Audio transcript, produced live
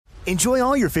Enjoy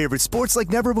all your favorite sports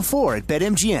like never before at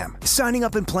BetMGM. Signing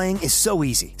up and playing is so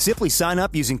easy. Simply sign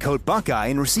up using code Buckeye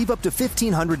and receive up to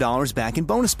 $1,500 back in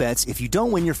bonus bets if you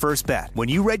don't win your first bet. When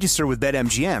you register with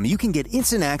BetMGM, you can get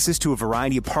instant access to a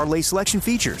variety of parlay selection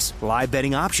features, live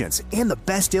betting options, and the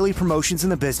best daily promotions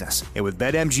in the business. And with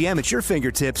BetMGM at your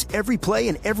fingertips, every play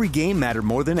and every game matter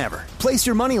more than ever. Place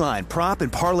your moneyline, prop,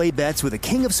 and parlay bets with the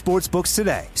king of sportsbooks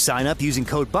today. Sign up using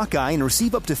code Buckeye and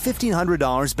receive up to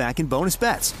 $1,500 back in bonus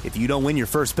bets if you don't win your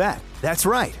first bet. That's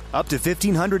right, up to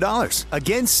 $1,500.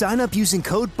 Again, sign up using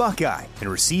code Buckeye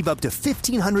and receive up to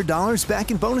 $1,500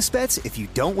 back in bonus bets if you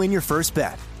don't win your first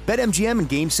bet. BetMGM and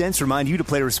GameSense remind you to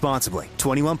play responsibly.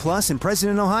 21 plus and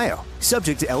present in Ohio.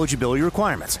 Subject to eligibility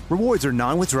requirements. Rewards are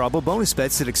non-withdrawable bonus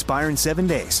bets that expire in 7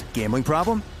 days. Gambling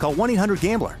problem? Call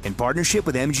 1-800-GAMBLER in partnership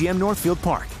with MGM Northfield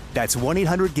Park. That's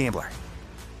 1-800-GAMBLER.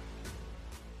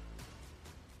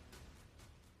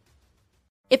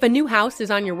 If a new house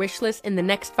is on your wish list in the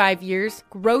next 5 years,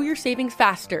 grow your savings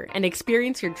faster and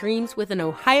experience your dreams with an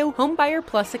Ohio Homebuyer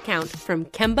Plus account from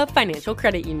Kemba Financial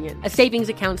Credit Union. A savings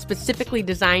account specifically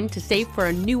designed to save for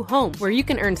a new home where you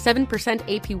can earn 7%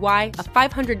 APY,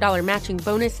 a $500 matching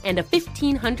bonus, and a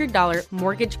 $1,500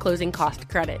 mortgage closing cost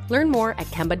credit. Learn more at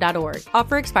Kemba.org.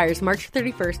 Offer expires March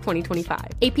 31st, 2025.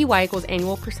 APY equals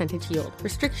annual percentage yield.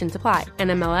 Restrictions apply.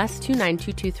 NMLS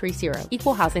 292230.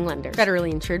 Equal housing lender.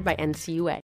 Federally insured by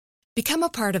NCUA. Become a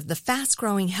part of the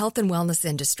fast-growing health and wellness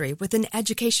industry with an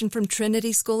education from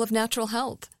Trinity School of Natural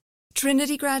Health.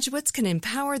 Trinity graduates can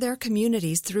empower their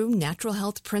communities through natural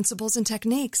health principles and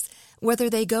techniques, whether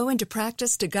they go into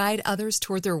practice to guide others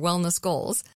toward their wellness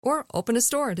goals or open a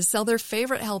store to sell their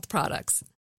favorite health products.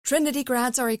 Trinity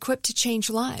grads are equipped to change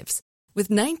lives with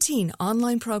 19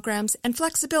 online programs and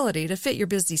flexibility to fit your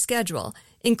busy schedule,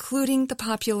 including the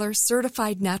popular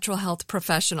Certified Natural Health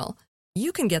Professional.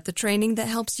 You can get the training that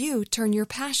helps you turn your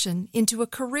passion into a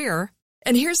career.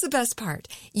 And here's the best part.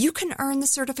 You can earn the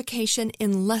certification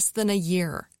in less than a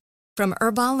year. From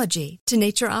herbology to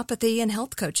naturopathy and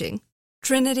health coaching,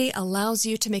 Trinity allows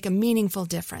you to make a meaningful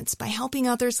difference by helping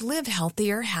others live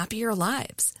healthier, happier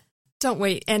lives. Don't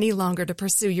wait any longer to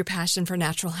pursue your passion for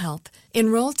natural health.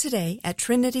 Enroll today at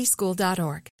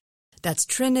trinityschool.org. That's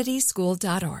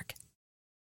trinityschool.org.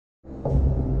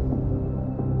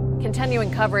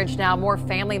 Continuing coverage now, more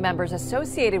family members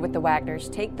associated with the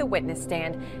Wagners take the witness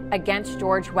stand against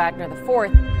George Wagner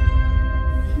IV.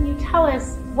 Can you tell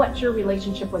us what your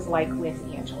relationship was like with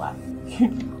Angela?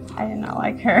 I did not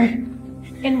like her.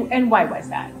 And why was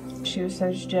that? She was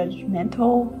so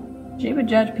judgmental. She would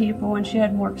judge people, and she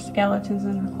had more skeletons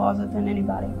in her closet than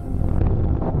anybody.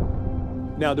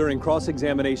 Now, during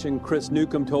cross-examination, Chris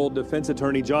Newcomb told defense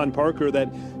attorney John Parker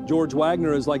that George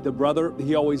Wagner is like the brother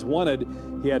he always wanted.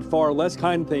 He had far less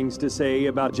kind things to say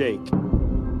about Jake.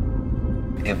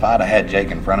 If I'd have had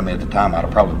Jake in front of me at the time, I'd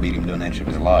have probably beat him to an inch of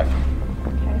his life.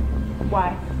 Okay.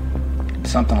 Why?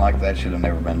 Something like that should have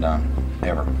never been done,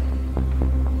 ever.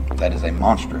 That is a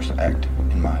monstrous act,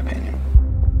 in my opinion.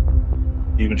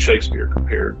 Even Shakespeare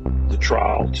compared the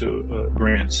trial to a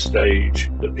grand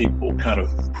stage that people kind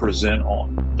of present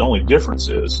on. The only difference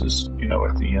is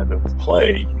at the end of the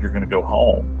play, you're going to go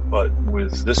home. But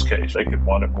with this case, they could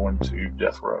wind up going to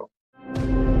death row.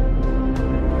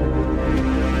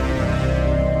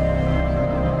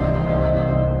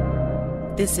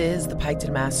 This is The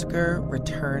Piketon Massacre: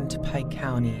 Return to Pike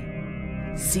County.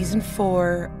 Season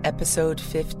 4, Episode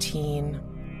 15,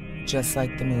 Just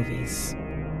Like the Movies.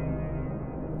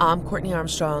 I'm Courtney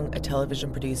Armstrong, a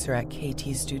television producer at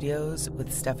KT Studios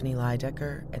with Stephanie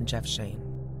Lydecker and Jeff Shane.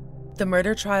 The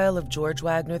murder trial of George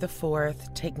Wagner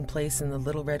IV, taking place in the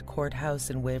Little Red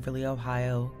Courthouse in Waverly,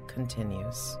 Ohio,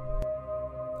 continues.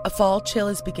 A fall chill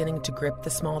is beginning to grip the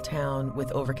small town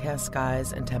with overcast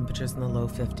skies and temperatures in the low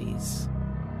 50s.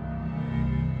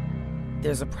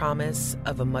 There's a promise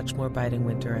of a much more biting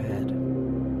winter ahead.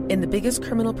 In the biggest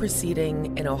criminal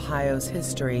proceeding in Ohio's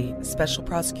history, Special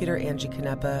Prosecutor Angie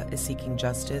Canepa is seeking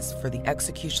justice for the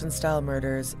execution-style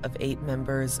murders of 8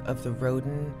 members of the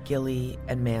Roden, Gilley,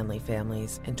 and Manley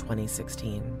families in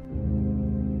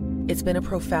 2016. It's been a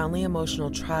profoundly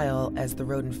emotional trial as the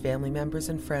Roden family members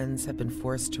and friends have been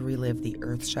forced to relive the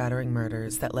earth-shattering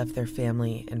murders that left their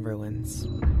family in ruins.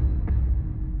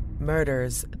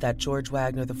 Murders that George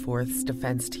Wagner IV's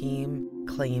defense team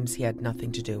claims he had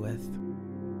nothing to do with.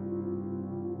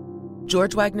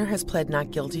 George Wagner has pled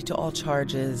not guilty to all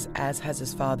charges, as has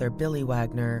his father, Billy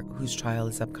Wagner, whose trial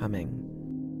is upcoming.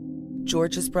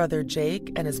 George's brother,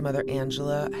 Jake, and his mother,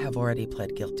 Angela, have already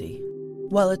pled guilty.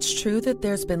 While it's true that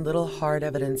there's been little hard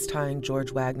evidence tying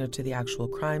George Wagner to the actual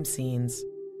crime scenes,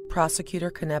 Prosecutor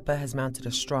Canepa has mounted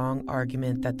a strong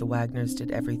argument that the Wagners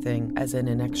did everything as an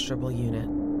inextricable unit.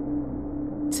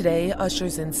 Today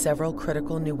ushers in several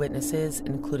critical new witnesses,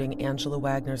 including Angela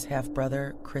Wagner's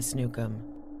half-brother, Chris Newcomb.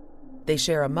 They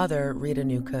share a mother, Rita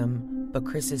Newcomb, but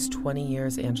Chris is 20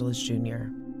 years Angela's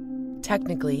junior.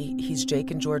 Technically, he's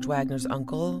Jake and George Wagner's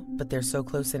uncle, but they're so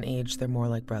close in age they're more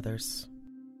like brothers.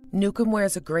 Newcomb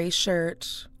wears a gray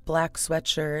shirt, black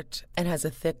sweatshirt, and has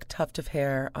a thick tuft of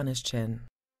hair on his chin.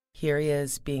 Here he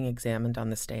is being examined on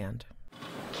the stand.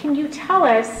 Can you tell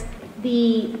us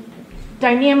the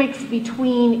dynamics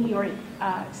between your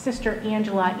sister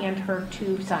Angela and her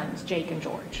two sons, Jake and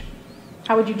George?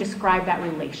 How would you describe that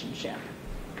relationship?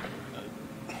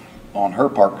 On her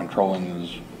part, controlling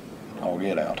is all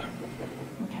get out.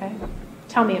 Okay.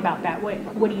 Tell me about that.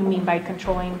 What do you mean by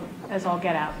controlling as all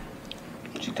get out?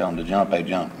 She tell him to jump, they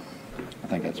jump. I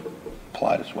think that's the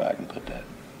politest way I can put that.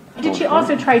 Did she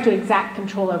also try to exact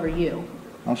control over you?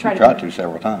 Well, she tried to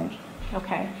several times.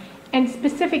 Okay. And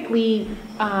specifically,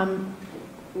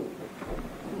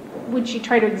 would she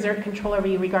try to exert control over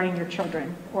you regarding your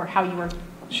children or how you were?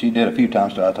 She did a few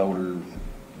times till I told her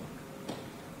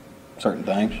certain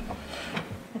things.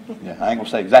 Yeah, I ain't gonna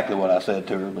say exactly what I said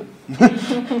to her, but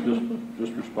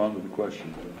just respond to the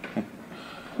question.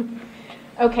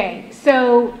 Okay,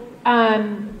 so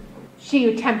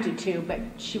she attempted to, but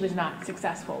she was not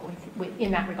successful in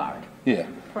that regard. Yeah.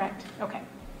 Correct. Okay.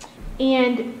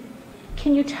 And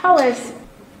can you tell us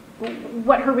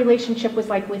what her relationship was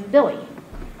like with Billy?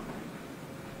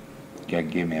 Yeah,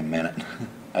 give me a minute.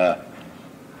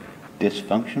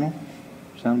 Dysfunctional?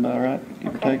 Sound about right?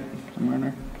 Give or take, somewhere in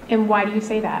there. And why do you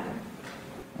say that?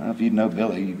 Well, if you know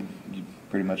Billy, you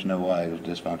pretty much know why he was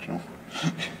dysfunctional.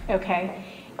 Okay.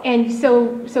 And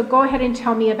so go ahead and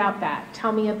tell me about that.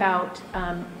 Tell me about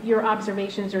your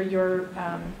observations or your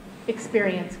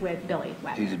experience with Billy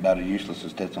Wagner. He's about as useless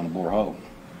as tits on a borehole.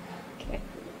 Okay.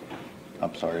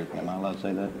 I'm sorry, am I allowed to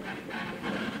say that?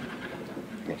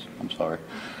 Yes, I'm sorry.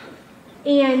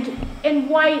 And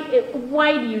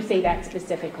why do you say that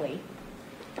specifically?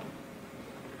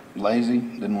 Lazy,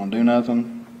 didn't want to do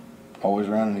nothing, always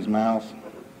running his mouth,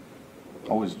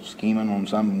 always scheming on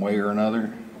some way or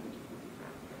another.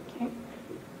 Okay.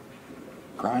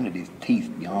 Grinded his teeth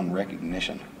beyond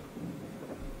recognition.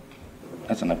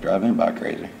 That's enough to drive anybody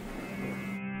crazy.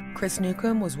 Chris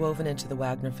Newcomb was woven into the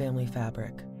Wagner family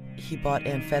fabric. He bought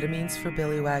amphetamines for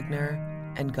Billy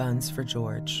Wagner and guns for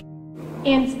George.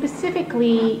 And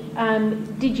specifically,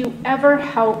 did you ever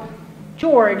help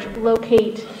George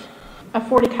locate a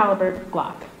 .40 caliber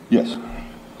Glock? Yes.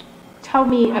 Tell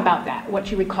me about that, what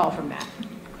you recall from that.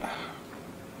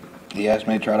 He asked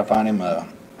me to try to find him a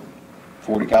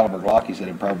 .40 caliber Glock. He said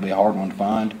it'd probably be a hard one to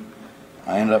find.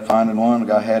 I ended up finding one. The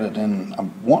guy had it in, I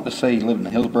want to say he lived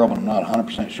in Hillsboro, but I'm not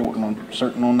 100%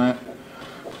 certain on that.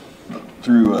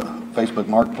 Through Facebook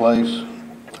Marketplace,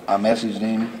 I messaged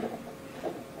him.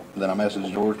 Then I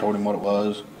messaged George, told him what it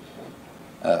was.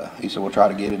 He said, well, try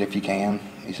to get it if you can.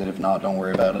 He said, if not, don't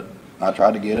worry about it. I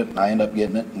tried to get it, and I ended up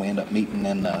getting it, and we ended up meeting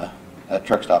in that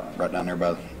truck stop right down there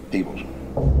by Peebles.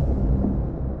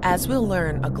 As we'll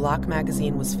learn, a Glock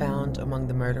magazine was found among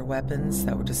the murder weapons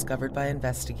that were discovered by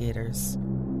investigators.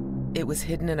 It was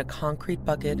hidden in a concrete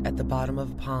bucket at the bottom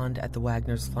of a pond at the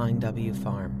Wagner's Flying W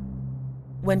farm.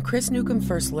 When Chris Newcomb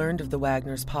first learned of the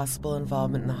Wagners' possible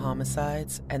involvement in the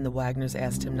homicides and the Wagners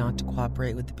asked him not to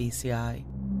cooperate with the BCI,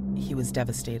 he was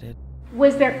devastated.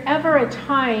 Was there ever a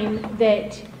time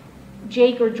that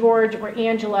Jake or George or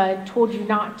Angela told you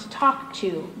not to talk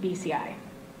to BCI?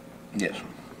 Yes.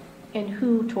 And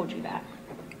who told you that?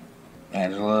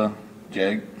 Angela,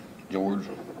 Jake, George.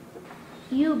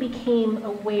 You became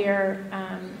aware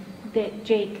that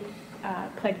Jake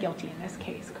pled guilty in this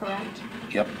case, correct?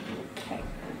 Yep. Okay.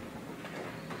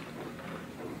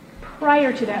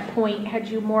 Prior to that point, had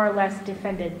you more or less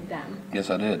defended them? Yes,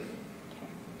 I did.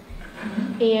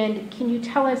 Okay. And can you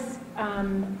tell us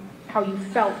how you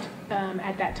felt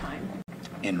at that time?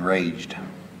 Enraged.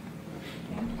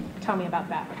 Okay. Tell me about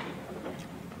that.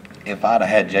 If I'd have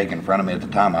had Jake in front of me at the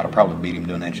time, I'd have probably beat him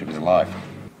to an inch of his life.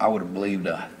 I would have believed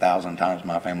 1,000 times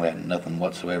my family had nothing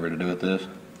whatsoever to do with this.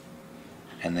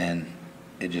 And then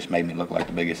it just made me look like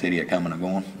the biggest idiot coming and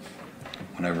going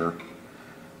whenever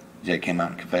Jake came out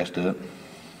and confessed to it.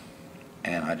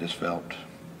 And I just felt,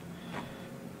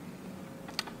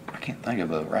 I can't think of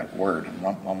the right word.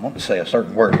 I want to say a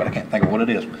certain word, but I can't think of what it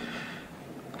is.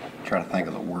 Try to think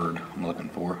of the word I'm looking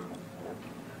for.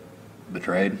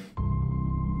 Betrayed.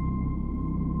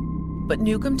 But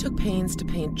Newcomb took pains to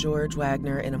paint George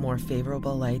Wagner in a more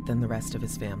favorable light than the rest of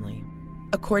his family.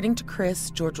 According to Chris,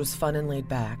 George was fun and laid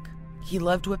back. He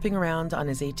loved whipping around on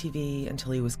his ATV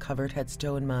until he was covered head to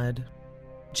toe in mud.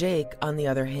 Jake, on the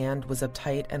other hand, was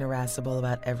uptight and irascible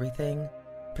about everything,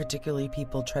 particularly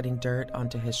people treading dirt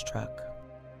onto his truck.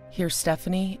 Here's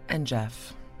Stephanie and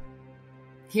Jeff.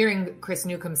 Hearing Chris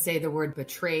Newcomb say the word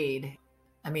betrayed,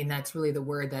 I mean, that's really the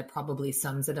word that probably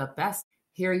sums it up best.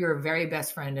 Here, your very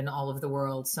best friend in all of the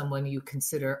world, someone you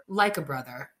consider like a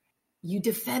brother. You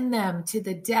defend them to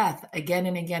the death again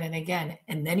and again and again,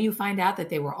 and then you find out that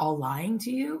they were all lying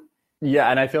to you?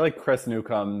 Yeah, and I feel like Chris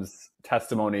Newcomb's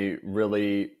testimony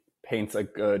really paints a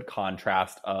good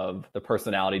contrast of the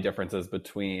personality differences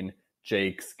between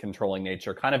Jake's controlling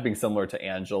nature, kind of being similar to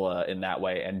Angela in that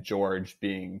way, and George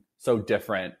being so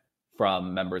different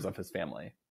from members of his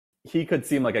family. He could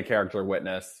seem like a character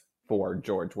witness for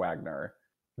George Wagner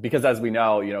because, as we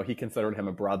know, he considered him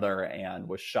a brother and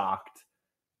was shocked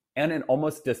and in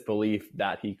almost disbelief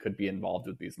that he could be involved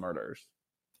with these murders.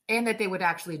 And that they would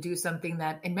actually do something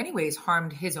that in many ways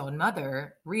harmed his own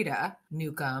mother, Rita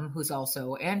Newcomb, who's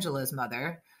also Angela's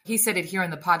mother. He said it here on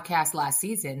the podcast last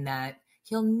season that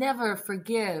he'll never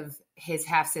forgive his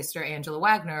half-sister, Angela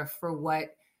Wagner, for what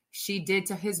she did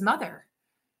to his mother.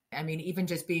 I mean, even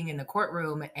just being in the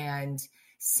courtroom and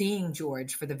seeing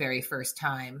George for the very first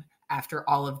time after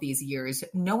all of these years,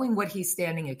 knowing what he's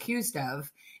standing accused of,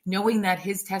 knowing that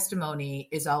his testimony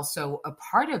is also a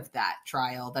part of that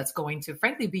trial that's going to,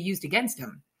 frankly, be used against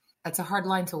him. That's a hard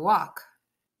line to walk.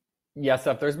 Yeah,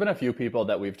 Steph, there's been a few people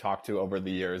that we've talked to over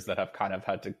the years that have kind of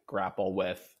had to grapple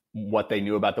with what they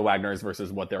knew about the Wagners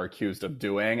versus what they're accused of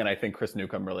doing. And I think Chris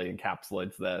Newcomb really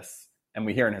encapsulates this. And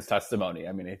we hear in his testimony,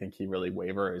 I mean, I think he really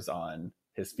wavers on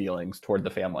his feelings toward the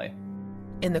family.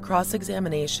 In the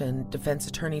cross-examination, defense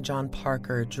attorney John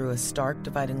Parker drew a stark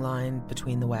dividing line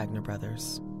between the Wagner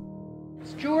brothers.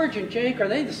 George and Jake, are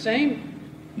they the same?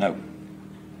 No.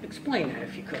 Explain that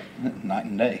if you could. Night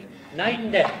and day. Night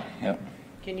and day? Yep.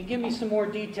 Can you give me some more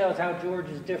details how George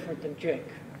is different than Jake?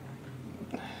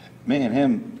 Me and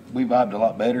him, we vibed a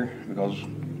lot better because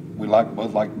we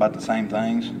both liked about the same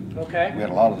things. Okay. We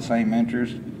had a lot of the same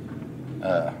interests.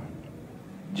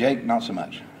 Jake, not so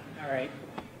much. All right.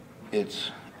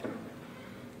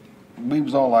 We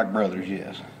was all like brothers,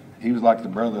 yes. He was like the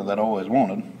brother that I always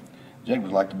wanted. Jake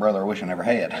was like the brother I wish I never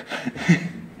had.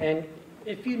 And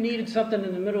if you needed something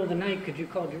in the middle of the night, could you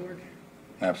call George?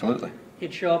 Absolutely.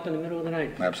 He'd show up in the middle of the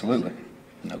night? Absolutely.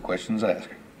 No questions asked.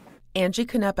 Angie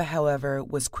Canepa, however,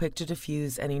 was quick to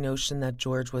diffuse any notion that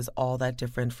George was all that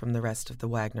different from the rest of the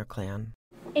Wagner clan.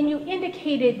 And you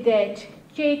indicated that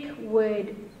Jake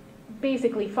would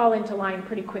basically fall into line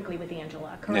pretty quickly with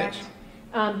Angela, correct?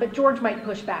 Yes. But George might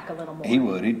push back a little more. He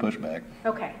would. He'd push back.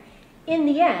 Okay. In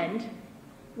the end,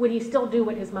 would he still do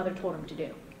what his mother told him to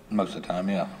do? Most of the time,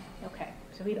 yeah. Okay.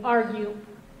 So he'd argue,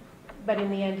 but in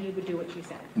the end, he would do what she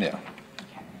said. Yeah.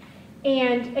 Okay.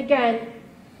 And again,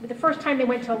 the first time they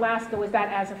went to Alaska, was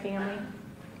that as a family?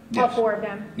 Yes. All four of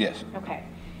them? Yes. Okay.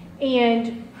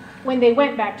 And when they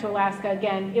went back to Alaska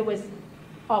again, it was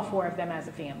all four of them as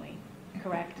a family,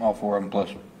 correct? All four of them plus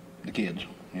the kids,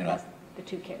 Plus the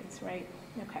two kids, right?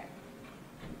 Okay.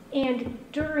 And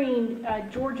during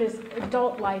George's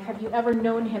adult life, have you ever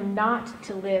known him not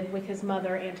to live with his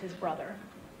mother and his brother?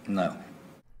 No.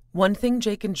 One thing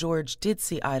Jake and George did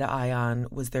see eye to eye on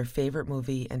was their favorite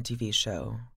movie and TV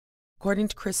show. According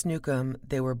to Chris Newcomb,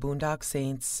 they were Boondock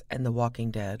Saints and The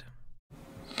Walking Dead.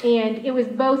 And it was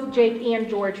both Jake and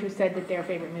George who said that their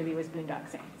favorite movie was Boondock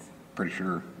Saints. Pretty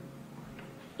sure.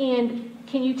 And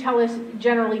can you tell us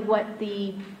generally what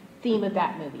the theme of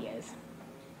that movie is?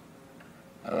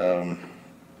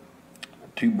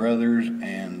 Two brothers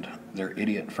and their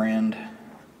idiot friend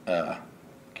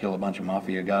kill a bunch of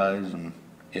mafia guys and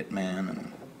hitmen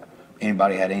and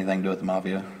anybody had anything to do with the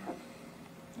mafia.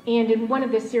 And in one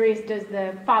of the series, does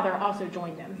the father also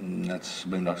join them? That's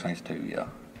Boondock Saints 2, yeah.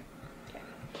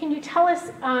 Can you tell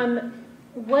us,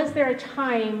 was there a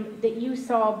time that you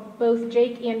saw both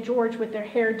Jake and George with their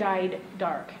hair dyed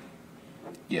dark?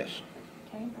 Yes.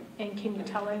 Okay. And can you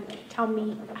tell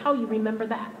me how you remember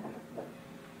that?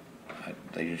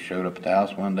 They just showed up at the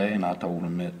house one day and I told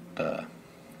them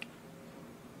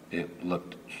it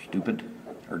looked stupid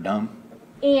or dumb.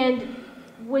 And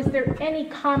was there any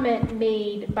comment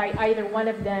made by either one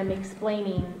of them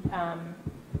explaining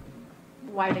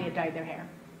why they had dyed their hair?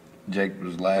 Jake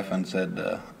was laughing, said,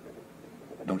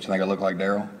 don't you think I look like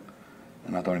Daryl?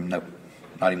 And I told him, nope,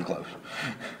 not even close.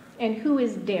 And who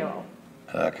is Daryl?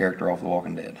 A character off The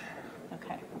Walking Dead.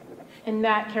 Okay. And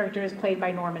that character is played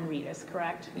by Norman Reedus,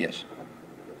 correct? Yes.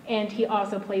 And he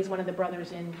also plays one of the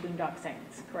brothers in Boondock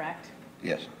Saints, correct?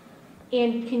 Yes.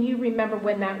 And can you remember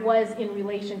when that was in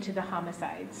relation to the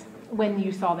homicides? when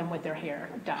you saw them with their hair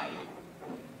dyed?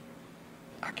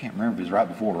 I can't remember if it was right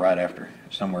before or right after,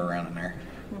 somewhere around in there.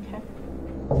 Okay.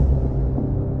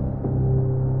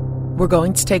 We're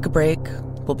going to take a break.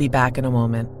 We'll be back in a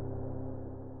moment.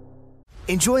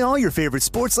 Enjoy all your favorite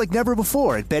sports like never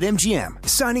before at BetMGM.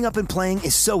 Signing up and playing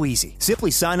is so easy.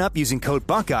 Simply sign up using code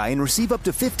Buckeye and receive up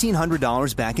to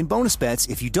 $1,500 back in bonus bets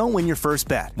if you don't win your first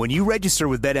bet. When you register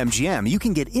with BetMGM, you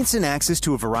can get instant access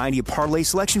to a variety of parlay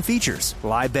selection features,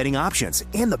 live betting options,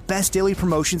 and the best daily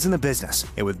promotions in the business.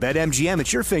 And with BetMGM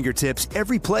at your fingertips,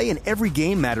 every play and every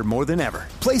game matter more than ever.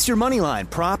 Place your moneyline,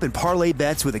 prop, and parlay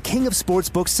bets with the king of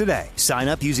sportsbooks today. Sign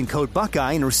up using code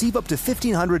Buckeye and receive up to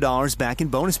 $1,500 back in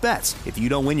bonus bets if you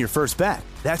don't win your first bet.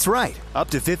 That's right, up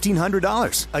to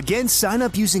 $1,500. Again, sign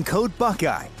up using code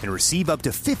Buckeye and receive up to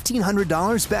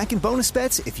 $1,500 back in bonus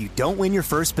bets if you don't win your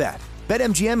first bet.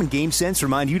 BetMGM and GameSense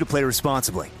remind you to play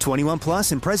responsibly. 21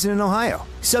 plus and present in Ohio.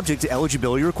 Subject to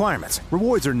eligibility requirements.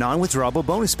 Rewards are non-withdrawable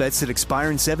bonus bets that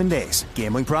expire in 7 days.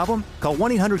 Gambling problem? Call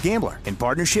 1-800-GAMBLER in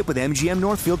partnership with MGM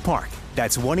Northfield Park.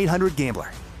 That's 1-800-GAMBLER.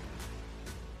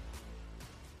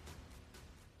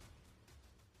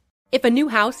 If a new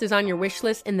house is on your wish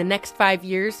list in the next 5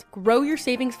 years, grow your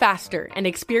savings faster and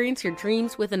experience your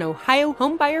dreams with an Ohio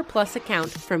Homebuyer Plus account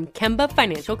from Kemba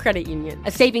Financial Credit Union.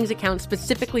 A savings account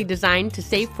specifically designed to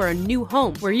save for a new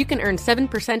home where you can earn 7%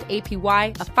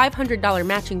 APY, a $500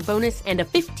 matching bonus, and a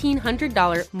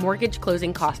 $1,500 mortgage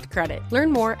closing cost credit. Learn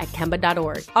more at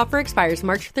Kemba.org. Offer expires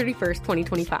March 31st,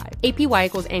 2025. APY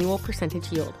equals annual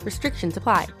percentage yield. Restrictions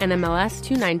apply. NMLS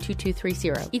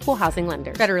 292230. Equal housing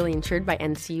lender. Federally insured by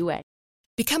NCUA.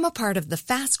 Become a part of the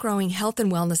fast-growing health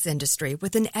and wellness industry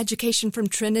with an education from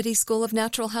Trinity School of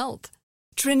Natural Health.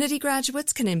 Trinity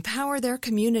graduates can empower their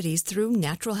communities through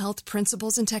natural health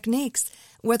principles and techniques,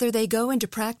 whether they go into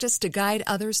practice to guide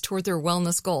others toward their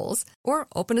wellness goals or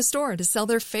open a store to sell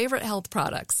their favorite health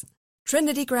products.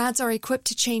 Trinity grads are equipped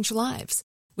to change lives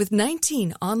with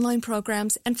 19 online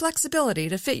programs and flexibility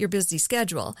to fit your busy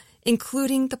schedule,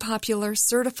 including the popular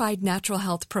Certified Natural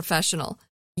Health Professional.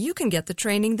 You can get the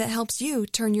training that helps you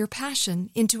turn your passion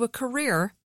into a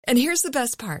career. And here's the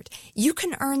best part. You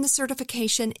can earn the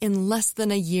certification in less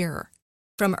than a year.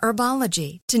 From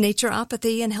herbology to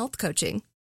naturopathy and health coaching,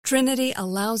 Trinity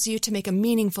allows you to make a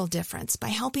meaningful difference by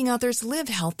helping others live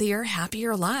healthier,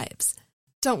 happier lives.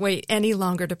 Don't wait any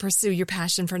longer to pursue your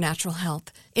passion for natural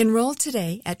health. Enroll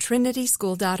today at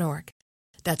trinityschool.org.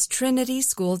 That's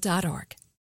trinityschool.org.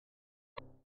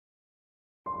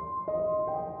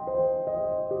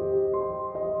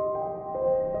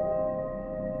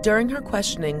 During her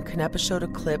questioning, Canepa showed a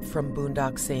clip from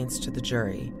Boondock Saints to the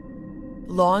jury.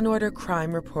 Law & Order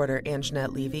crime reporter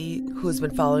Anjanette Levy, who has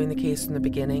been following the case from the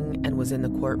beginning and was in the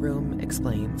courtroom,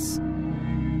 explains.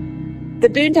 The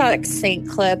Boondock Saint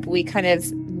clip, we kind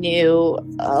of knew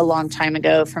a long time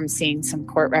ago from seeing some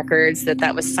court records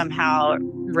that was somehow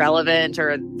relevant,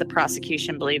 or the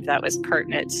prosecution believed that was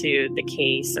pertinent to the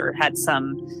case or had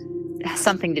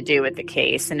something to do with the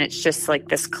case. And it's just like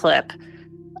this clip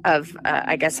of,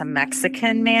 I guess, a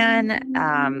Mexican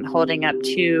man holding up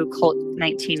two Colt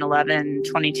 1911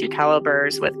 22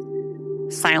 calibers with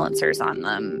silencers on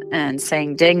them and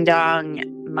saying, "Ding dong,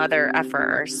 mother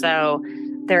effer." So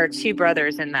there are two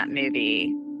brothers in that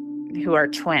movie who are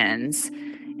twins,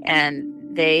 and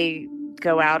they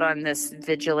go out on this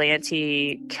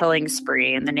vigilante killing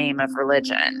spree in the name of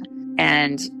religion.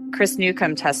 And Chris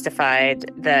Newcomb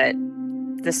testified that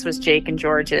this was Jake and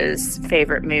George's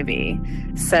favorite movie.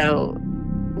 So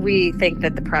we think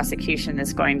that the prosecution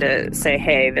is going to say,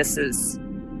 hey, this is,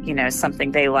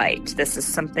 something they liked. This is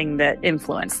something that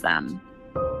influenced them.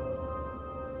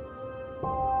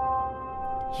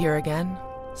 Here again,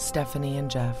 Stephanie and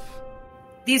Jeff.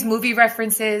 These movie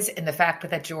references and the fact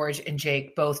that George and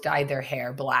Jake both dyed their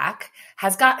hair black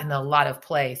has gotten a lot of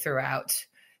play throughout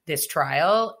this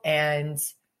trial. And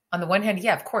on the one hand,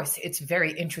 yeah, of course, it's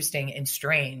very interesting and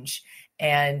strange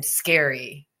and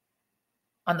scary.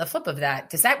 On the flip of that,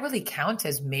 does that really count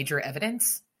as major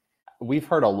evidence? We've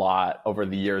heard a lot over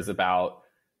the years about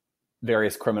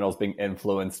various criminals being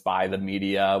influenced by the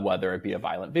media, whether it be a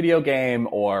violent video game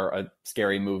or a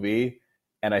scary movie.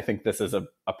 And I think this is a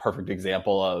perfect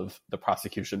example of the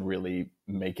prosecution really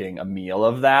making a meal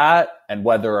of that. And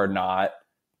whether or not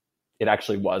it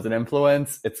actually was an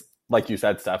influence, it's, like you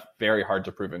said, Steph, very hard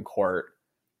to prove in court.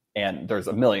 And there's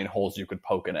a million holes you could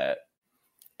poke in it.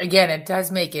 Again, it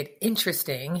does make it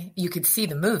interesting. You could see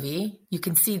the movie. You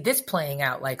can see this playing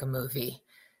out like a movie.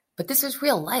 But this is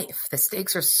real life. The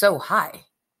stakes are so high.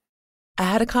 I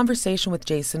had a conversation with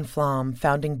Jason Flom,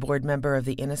 founding board member of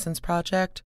the Innocence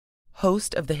Project,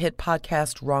 host of the hit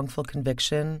podcast Wrongful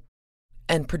Conviction,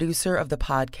 and producer of the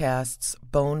podcasts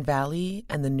Bone Valley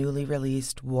and the newly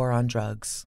released War on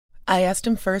Drugs. I asked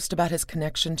him first about his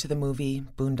connection to the movie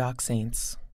Boondock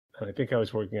Saints. I think I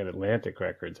was working at Atlantic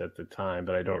Records at the time,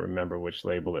 but I don't remember which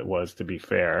label it was, to be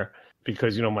fair,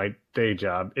 because, my day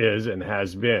job is and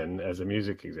has been as a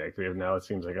music executive. Now it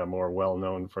seems like I'm more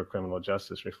well-known for criminal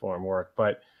justice reform work,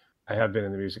 but I have been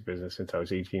in the music business since I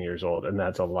was 18 years old, and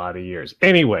that's a lot of years.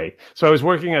 Anyway, so I was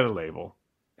working at a label,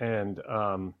 and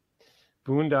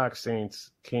Boondock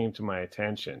Saints came to my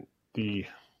attention. The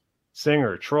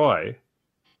singer, Troy,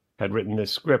 had written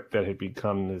this script that had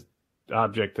become the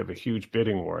object of a huge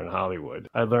bidding war in Hollywood.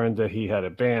 I learned that he had a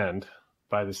band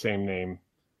by the same name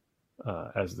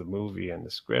as the movie and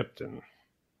the script, and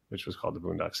which was called the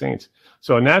Boondock Saints.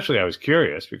 So naturally I was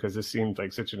curious, because this seemed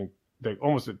like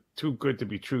almost a too good to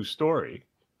be true story.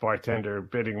 Bartender,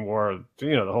 bidding war,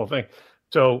 the whole thing.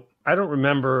 So I don't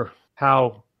remember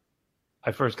how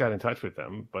I first got in touch with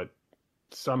them, but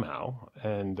somehow,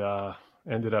 and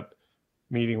ended up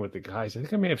meeting with the guys. I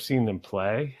think I may have seen them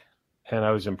play, and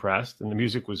I was impressed, and the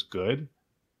music was good.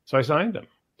 So I signed them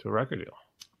to a record deal.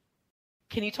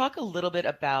 Can you talk a little bit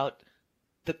about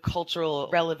the cultural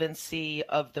relevancy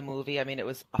of the movie? I mean, it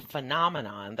was a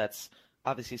phenomenon that's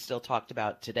obviously still talked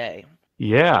about today.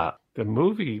 Yeah, the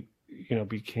movie,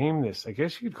 became this, I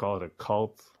guess you'd call it a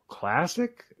cult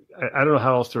classic. I don't know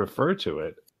how else to refer to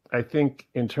it. I think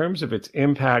in terms of its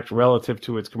impact relative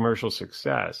to its commercial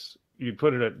success, you'd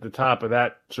put it at the top of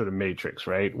that sort of matrix,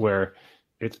 right? Where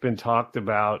it's been talked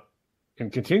about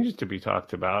and continues to be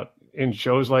talked about in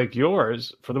shows like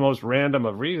yours for the most random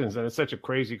of reasons. And it's such a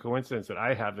crazy coincidence that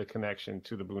I have the connection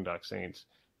to the Boondock Saints.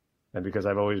 And because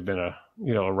I've always been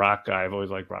a rock guy, I've always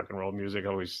liked rock and roll music.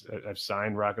 I've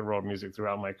signed rock and roll music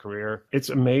throughout my career. It's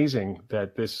amazing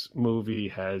that this movie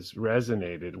has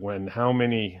resonated when how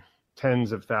many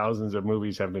tens of thousands of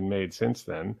movies have been made since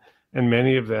then. And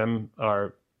many of them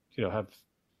are, have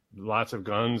lots of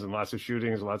guns and lots of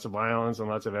shootings, lots of violence, and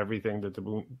lots of everything that the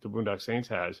Boondock Saints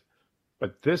has.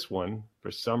 But this one,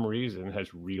 for some reason,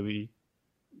 has really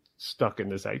stuck in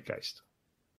the zeitgeist.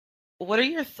 What are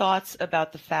your thoughts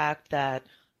about the fact that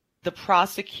the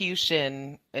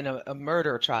prosecution in a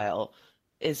murder trial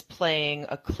is playing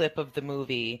a clip of the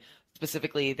movie?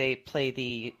 Specifically, they play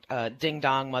the ding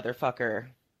dong motherfucker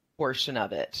portion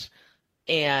of it.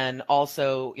 And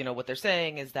also, what they're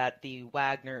saying is that the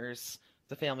Wagners,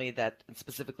 the family that,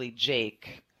 specifically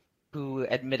Jake, who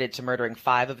admitted to murdering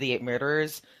 5 of the 8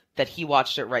 murderers, that he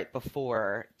watched it right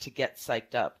before to get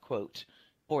psyched up, quote,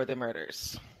 for the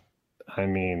murders. I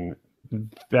mean,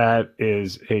 that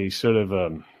is a sort of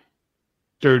a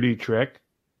dirty trick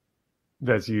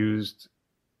that's used,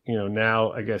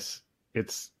 now I guess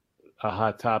it's a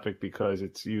hot topic because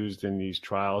it's used in these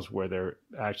trials where they're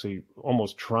actually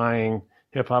almost trying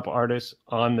hip hop artists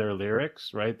on their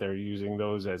lyrics, right? They're using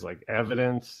those as like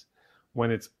evidence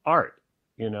when it's art.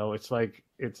 It's like,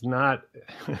 it's not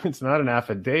an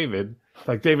affidavit.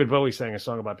 Like David Bowie sang a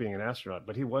song about being an astronaut,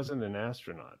 but he wasn't an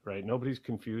astronaut, right? Nobody's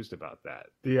confused about that.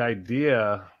 The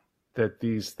idea that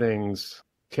these things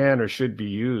can or should be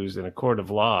used in a court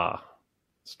of law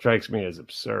strikes me as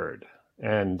absurd.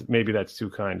 And maybe that's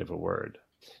too kind of a word.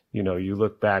 You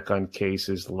look back on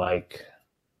cases like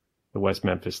the West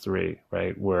Memphis 3,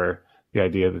 right? Where the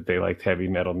idea that they liked heavy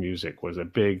metal music was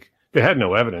they had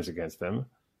no evidence against them.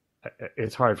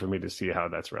 It's hard for me to see how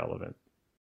that's relevant.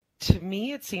 To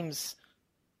me, it seems,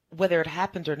 whether it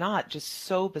happened or not, just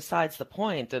so besides the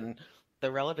point, and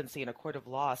the relevancy in a court of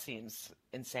law seems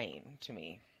insane to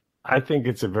me. I think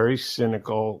it's a very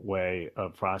cynical way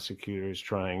of prosecutors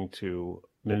trying to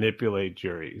manipulate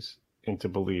juries into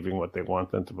believing what they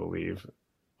want them to believe.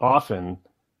 Often,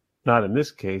 not in this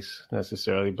case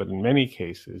necessarily, but in many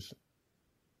cases,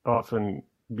 often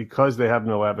because they have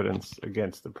no evidence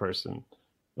against the person,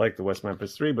 like the West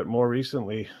Memphis 3. But more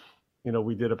recently,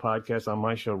 we did a podcast on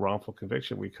my show, Wrongful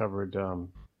Conviction. We covered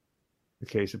the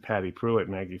case of Patty Pruitt.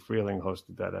 Maggie Freeling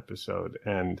hosted that episode.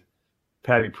 And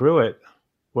Patty Pruitt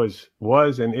was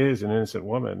and is an innocent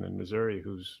woman in Missouri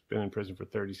who's been in prison for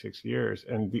 36 years.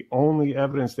 And the only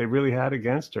evidence they really had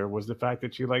against her was the fact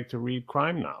that she liked to read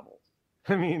crime novels.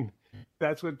 I mean,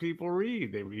 that's what people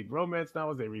read. They read romance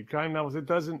novels, they read crime novels. It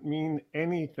doesn't mean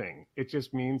anything. It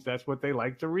just means that's what they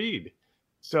like to read.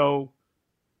 So,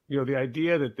 the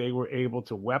idea that they were able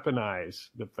to weaponize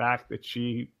the fact that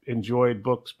she enjoyed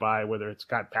books by whether it's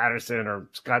Scott Patterson or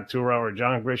Scott Turow or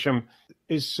John Grisham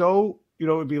is so, it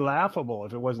would be laughable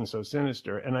if it wasn't so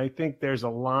sinister. And I think there's a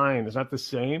line, it's not the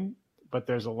same, but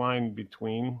there's a line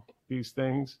between these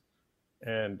things.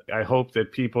 And I hope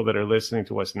that people that are listening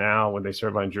to us now, when they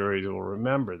serve on juries, will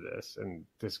remember this and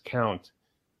discount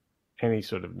any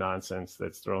sort of nonsense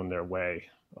that's thrown their way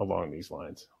along these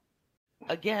lines.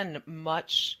 Again,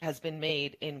 much has been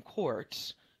made in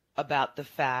court about the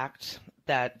fact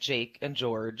that Jake and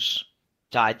George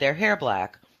dyed their hair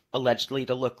black, allegedly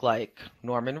to look like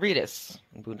Norman Reedus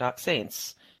in Boondock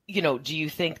Saints. Do you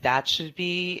think that should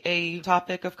be a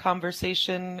topic of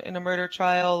conversation in a murder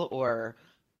trial, or?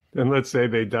 And let's say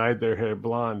they dyed their hair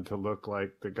blonde to look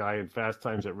like the guy in Fast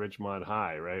Times at Ridgemont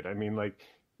High, right? I mean,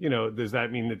 does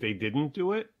that mean that they didn't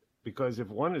do it? Because if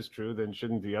one is true, then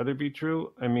shouldn't the other be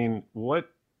true? I mean, what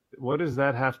does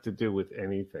that have to do with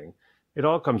anything? It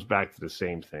all comes back to the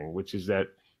same thing, which is that,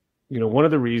 one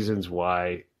of the reasons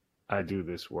why I do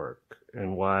this work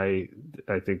and why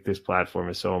I think this platform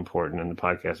is so important and the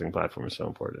podcasting platform is so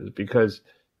important is because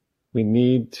we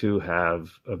need to have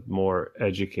a more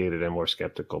educated and more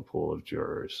skeptical pool of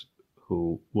jurors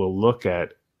who will look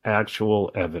at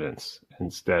actual evidence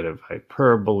instead of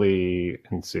hyperbole,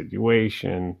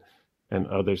 insinuation, and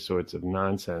other sorts of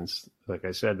nonsense, like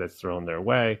I said, that's thrown their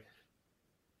way,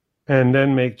 and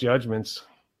then make judgments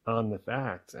on the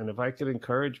facts. And if I could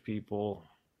encourage people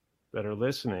that are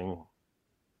listening,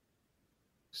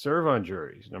 serve on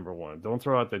juries, number one. Don't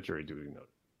throw out that jury duty note.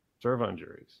 Serve on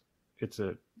juries. It's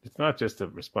not just a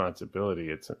responsibility,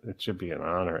 it should be an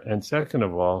honor. And second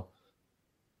of all,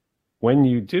 when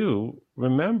you do,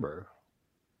 remember,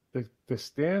 the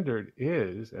standard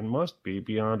is and must be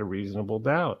beyond a reasonable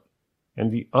doubt. And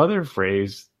the other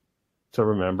phrase to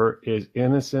remember is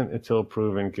innocent until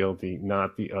proven guilty,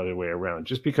 not the other way around.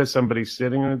 Just because somebody's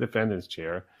sitting in a defendant's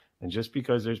chair, and just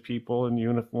because there's people in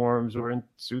uniforms or in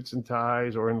suits and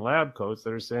ties or in lab coats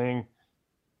that are saying,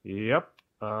 yep,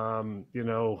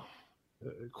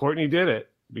 Courtney did it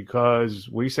because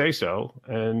we say so,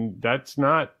 and that's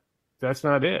not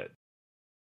it.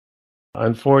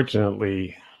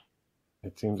 Unfortunately,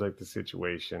 it seems like the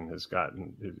situation has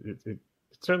gotten, it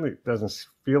certainly doesn't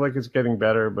feel like it's getting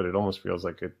better, but it almost feels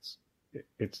like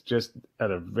it's just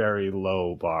at a very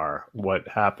low bar. What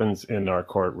happens in our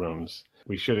courtrooms,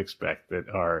 we should expect that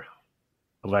our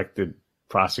elected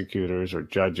prosecutors or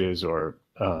judges or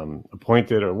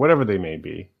appointed or whatever they may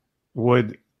be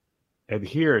would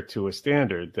adhere to a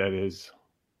standard that is,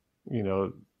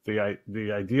 the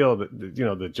ideal, that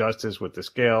the justice with the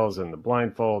scales and the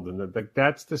blindfold, and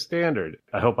that's the standard.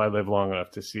 I hope I live long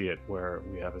enough to see it, where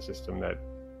we have a system that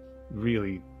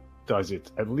really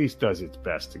at least does its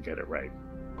best to get it right.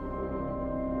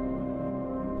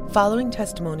 Following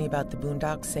testimony about the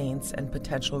Boondock Saints and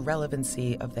potential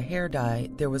relevancy of the hair dye,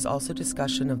 there was also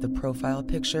discussion of the profile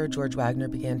picture George Wagner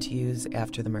began to use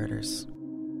after the murders.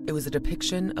 It was a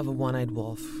depiction of a one-eyed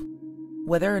wolf.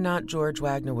 Whether or not George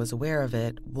Wagner was aware of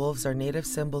it, wolves are native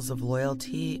symbols of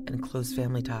loyalty and close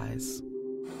family ties.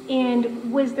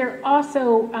 And was there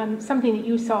also something that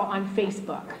you saw on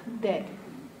Facebook that,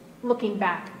 looking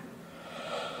back?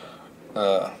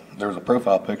 There was a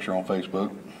profile picture on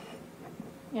Facebook.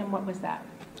 And what was that?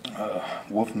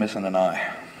 Wolf missing an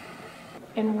eye.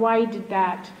 And why did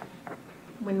that,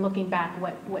 when looking back,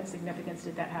 what significance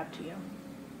did that have to you?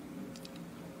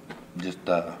 Just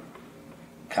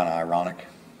kind of ironic,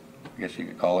 I guess you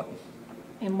could call it.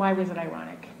 And why was it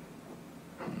ironic?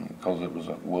 Because it was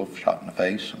a wolf shot in the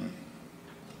face. And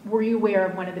were you aware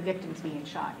of one of the victims being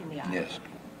shot in the eye? Yes.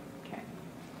 Okay.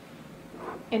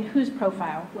 And whose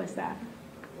profile was that?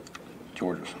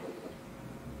 George's.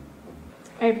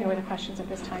 I have no other questions at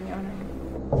this time, Your Honor.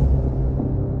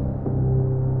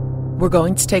 We're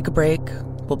going to take a break.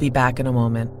 We'll be back in a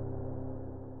moment.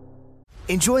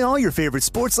 Enjoy all your favorite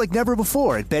sports like never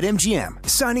before at BetMGM.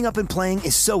 Signing up and playing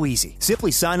is so easy. Simply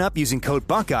sign up using code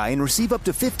Buckeye and receive up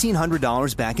to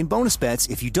 $1,500 back in bonus bets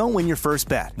if you don't win your first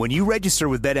bet. When you register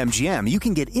with BetMGM, you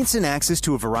can get instant access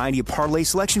to a variety of parlay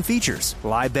selection features,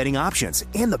 live betting options,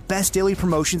 and the best daily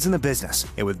promotions in the business.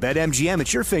 And with BetMGM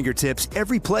at your fingertips,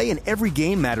 every play and every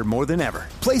game matter more than ever.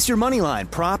 Place your moneyline,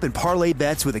 prop, and parlay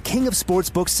bets with the king of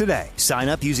sportsbooks today. Sign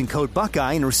up using code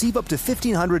Buckeye and receive up to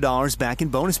 $1,500 back in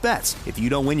bonus bets if you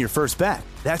don't win your first bet.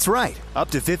 That's right, up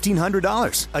to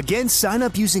 $1,500. Again, sign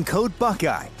up using code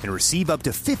Buckeye and receive up to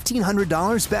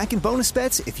 $1,500 back in bonus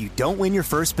bets if you don't win your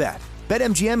first bet.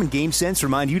 BetMGM and GameSense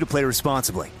remind you to play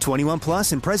responsibly. 21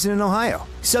 plus and present in Ohio.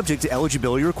 Subject to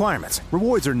eligibility requirements.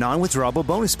 Rewards are non-withdrawable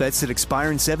bonus bets that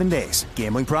expire in 7 days.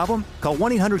 Gambling problem? Call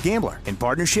 1-800-GAMBLER in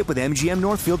partnership with MGM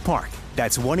Northfield Park.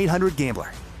 That's 1-800-GAMBLER.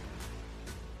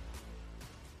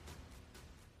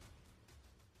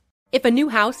 If a new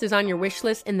house is on your wish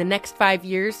list in the next 5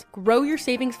 years, grow your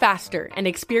savings faster and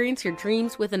experience your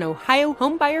dreams with an Ohio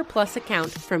Homebuyer Plus account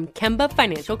from Kemba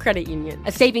Financial Credit Union.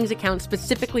 A savings account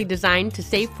specifically designed to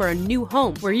save for a new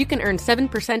home, where you can earn 7%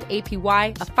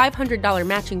 APY, a $500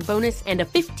 matching bonus, and a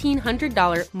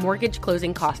 $1,500 mortgage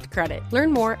closing cost credit. Learn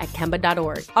more at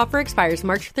Kemba.org. Offer expires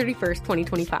March 31st,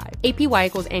 2025. APY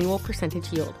equals annual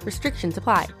percentage yield. Restrictions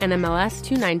apply. NMLS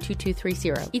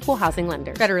 292230. Equal housing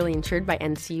lender. Federally insured by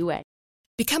NCUA.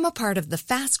 Become a part of the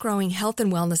fast-growing health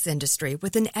and wellness industry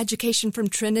with an education from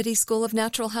Trinity School of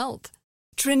Natural Health.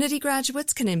 Trinity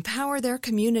graduates can empower their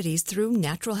communities through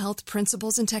natural health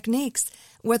principles and techniques,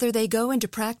 whether they go into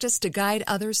practice to guide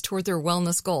others toward their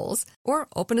wellness goals or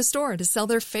open a store to sell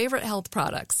their favorite health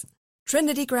products.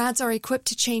 Trinity grads are equipped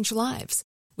to change lives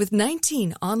with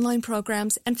 19 online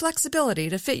programs and flexibility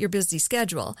to fit your busy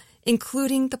schedule,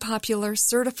 including the popular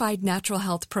Certified Natural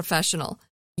Health Professional.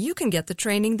 You can get the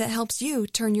training that helps you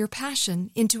turn your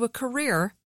passion into a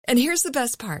career. And here's the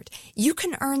best part. You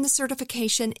can earn the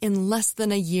certification in less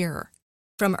than a year.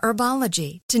 From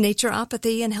herbology to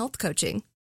naturopathy and health coaching,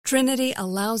 Trinity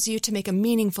allows you to make a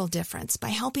meaningful difference by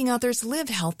helping others live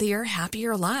healthier,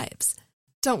 happier lives.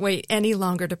 Don't wait any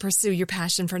longer to pursue your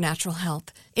passion for natural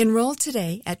health. Enroll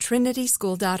today at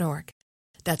trinityschool.org.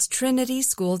 That's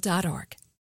trinityschool.org.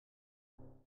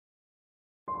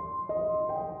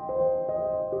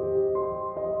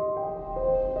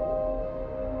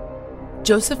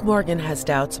 Joseph Morgan has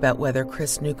doubts about whether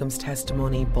Chris Newcomb's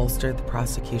testimony bolstered the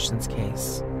prosecution's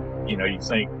case. You know, you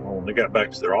think, well, when they got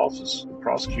back to their office, the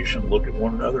prosecution look at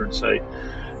one another and say,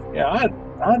 yeah,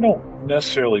 I don't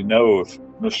necessarily know if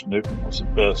Mr. Newcomb was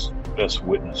the best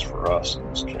witness for us in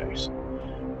this case.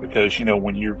 Because,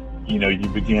 when you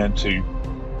begin to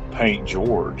paint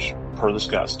George, per this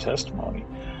guy's testimony,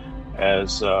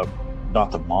 as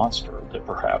not the monster that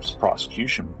perhaps the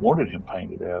prosecution wanted him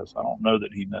painted as, I don't know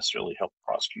that he necessarily helped the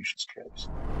prosecution's case.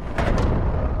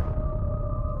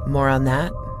 More on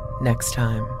that next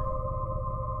time.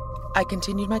 I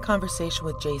continued my conversation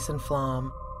with Jason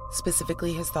Flom,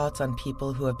 specifically his thoughts on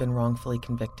people who have been wrongfully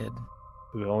convicted.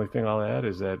 The only thing I'll add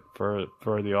is that for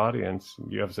the audience,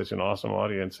 you have such an awesome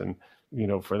audience. And,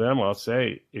 for them, I'll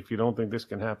say, if you don't think this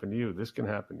can happen to you, this can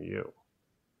happen to you.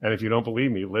 And if you don't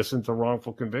believe me, listen to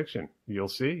Wrongful Conviction. You'll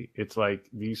see. It's like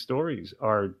these stories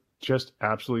are just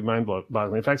absolutely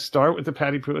mind-boggling. In fact, start with the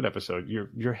Patty Pruitt episode.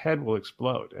 Your head will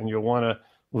explode, and you'll want to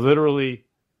literally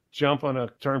jump on a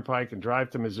turnpike and drive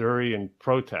to Missouri and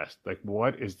protest. Like,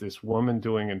 what is this woman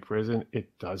doing in prison?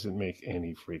 It doesn't make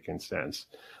any freaking sense.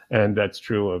 And that's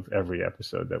true of every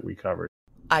episode that we covered.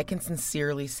 I can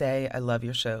sincerely say I love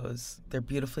your shows. They're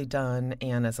beautifully done,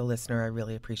 and as a listener, I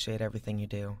really appreciate everything you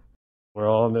do. We're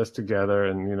all in this together,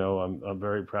 and, I'm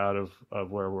very proud of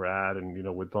where we're at. And,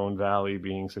 with Bone Valley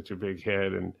being such a big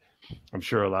hit, and I'm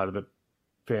sure a lot of the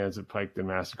fans of Piketon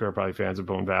Massacre are probably fans of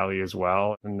Bone Valley as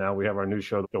well. And now we have our new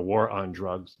show, The War on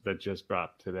Drugs, that just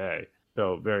dropped today.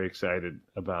 So very excited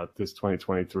about this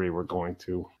 2023. We're going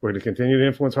to continue to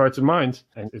influence hearts and minds.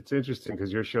 And it's interesting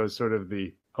because your show is sort of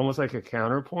almost like a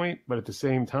counterpoint, but at the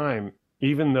same time,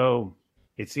 even though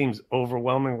it seems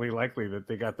overwhelmingly likely that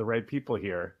they got the right people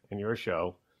here in your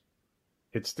show,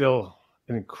 it's still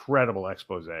an incredible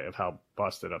expose of how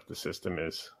busted up the system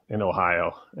is in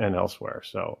Ohio and elsewhere.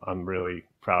 So I'm really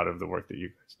proud of the work that you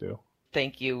guys do.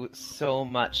 Thank you so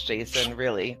much, Jason,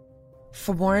 really.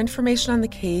 For more information on the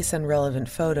case and relevant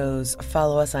photos,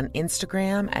 follow us on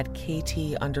Instagram at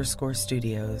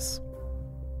KT_studios.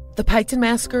 The Piketon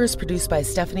Massacre is produced by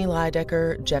Stephanie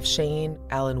Lydecker, Jeff Shane,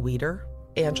 Alan Weeder,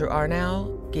 Andrew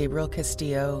Arnau, Gabriel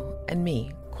Castillo, and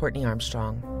me, Courtney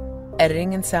Armstrong.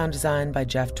 Editing and sound design by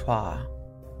Jeff Twa.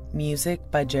 Music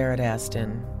by Jared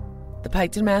Aston. The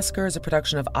Piketon Massacre is a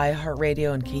production of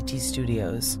iHeartRadio and KT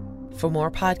Studios. For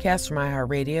more podcasts from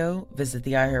iHeartRadio, visit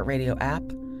the iHeartRadio app,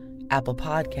 Apple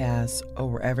Podcasts, or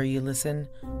wherever you listen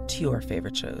to your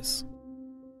favorite shows.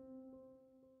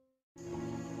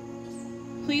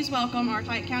 Please welcome our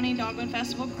Pike County Dogwood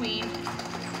Festival queen.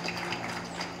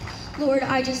 Lord,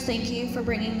 I just thank you for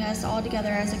bringing us all together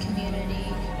as a community.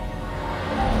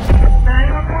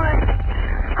 911.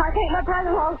 I think my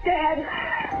brother-in-law's dead.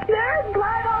 There's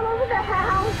blood all over the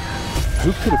house.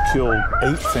 Who could have killed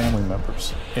 8 family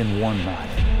members in one night?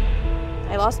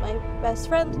 I lost my best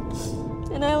friend,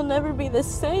 and I'll never be the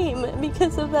same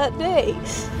because of that day.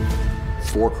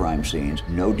 4 crime scenes,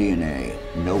 no DNA,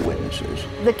 no witnesses.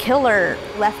 The killer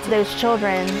left those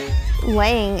children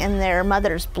laying in their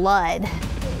mother's blood.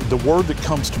 The word that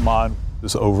comes to mind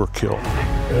is overkill.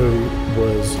 Who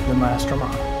was the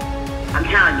mastermind? I'm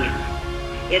telling you,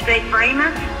 if they frame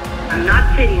us, I'm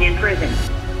not sitting in prison.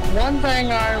 One thing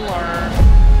I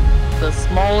learned, the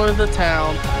smaller the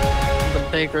town, the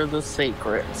bigger the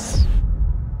secrets.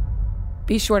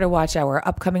 Be sure to watch our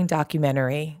upcoming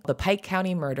documentary, The Pike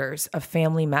County Murders, A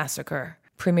Family Massacre,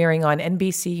 premiering on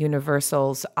NBC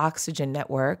Universal's Oxygen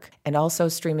Network and also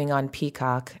streaming on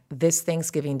Peacock this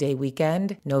Thanksgiving Day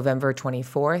weekend, November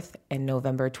 24th and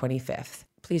November 25th.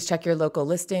 Please check your local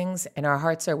listings, and our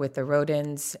hearts are with the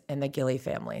Rodins and the Gilly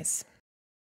families.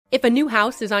 If a new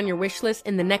house is on your wish list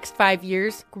in the next 5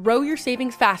 years, grow your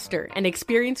savings faster and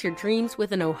experience your dreams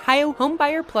with an Ohio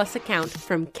Homebuyer Plus account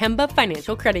from Kemba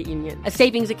Financial Credit Union. A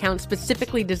savings account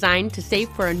specifically designed to save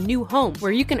for a new home,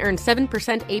 where you can earn 7%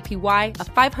 APY,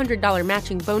 a $500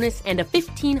 matching bonus, and a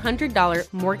 $1,500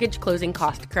 mortgage closing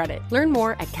cost credit. Learn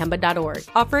more at Kemba.org.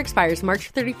 Offer expires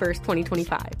March 31st,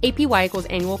 2025. APY equals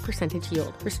annual percentage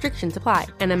yield. Restrictions apply.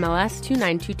 NMLS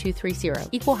 292230.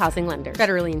 Equal housing lender.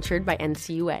 Federally insured by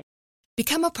NCUA.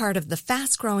 Become a part of the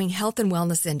fast-growing health and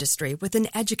wellness industry with an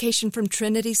education from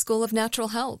Trinity School of Natural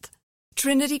Health.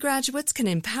 Trinity graduates can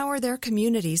empower their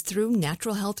communities through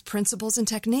natural health principles and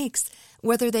techniques,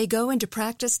 whether they go into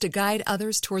practice to guide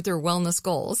others toward their wellness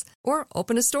goals or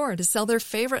open a store to sell their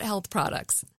favorite health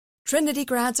products. Trinity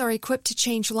grads are equipped to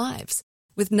change lives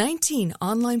with 19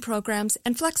 online programs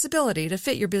and flexibility to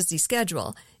fit your busy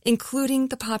schedule, including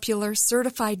the popular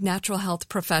Certified Natural Health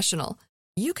Professional.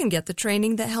 You can get the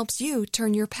training that helps you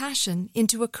turn your passion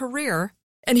into a career.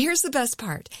 And here's the best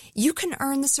part. You can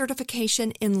earn the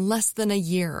certification in less than a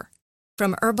year.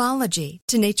 From herbology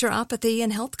to naturopathy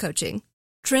and health coaching,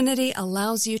 Trinity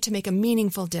allows you to make a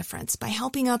meaningful difference by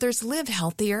helping others live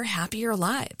healthier, happier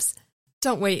lives.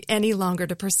 Don't wait any longer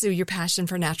to pursue your passion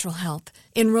for natural health.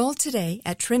 Enroll today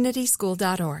at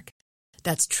trinityschool.org.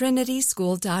 That's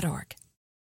trinityschool.org.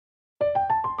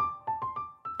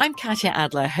 I'm Katya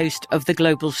Adler, host of The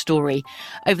Global Story.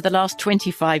 Over the last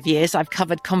 25 years, I've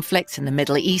covered conflicts in the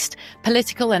Middle East,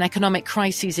 political and economic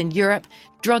crises in Europe,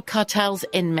 drug cartels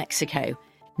in Mexico.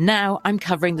 Now I'm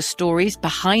covering the stories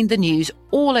behind the news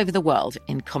all over the world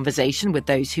in conversation with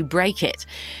those who break it.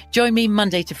 Join me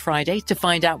Monday to Friday to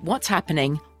find out what's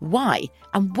happening, why,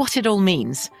 and what it all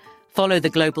means. Follow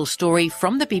The Global Story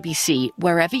from the BBC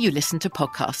wherever you listen to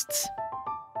podcasts.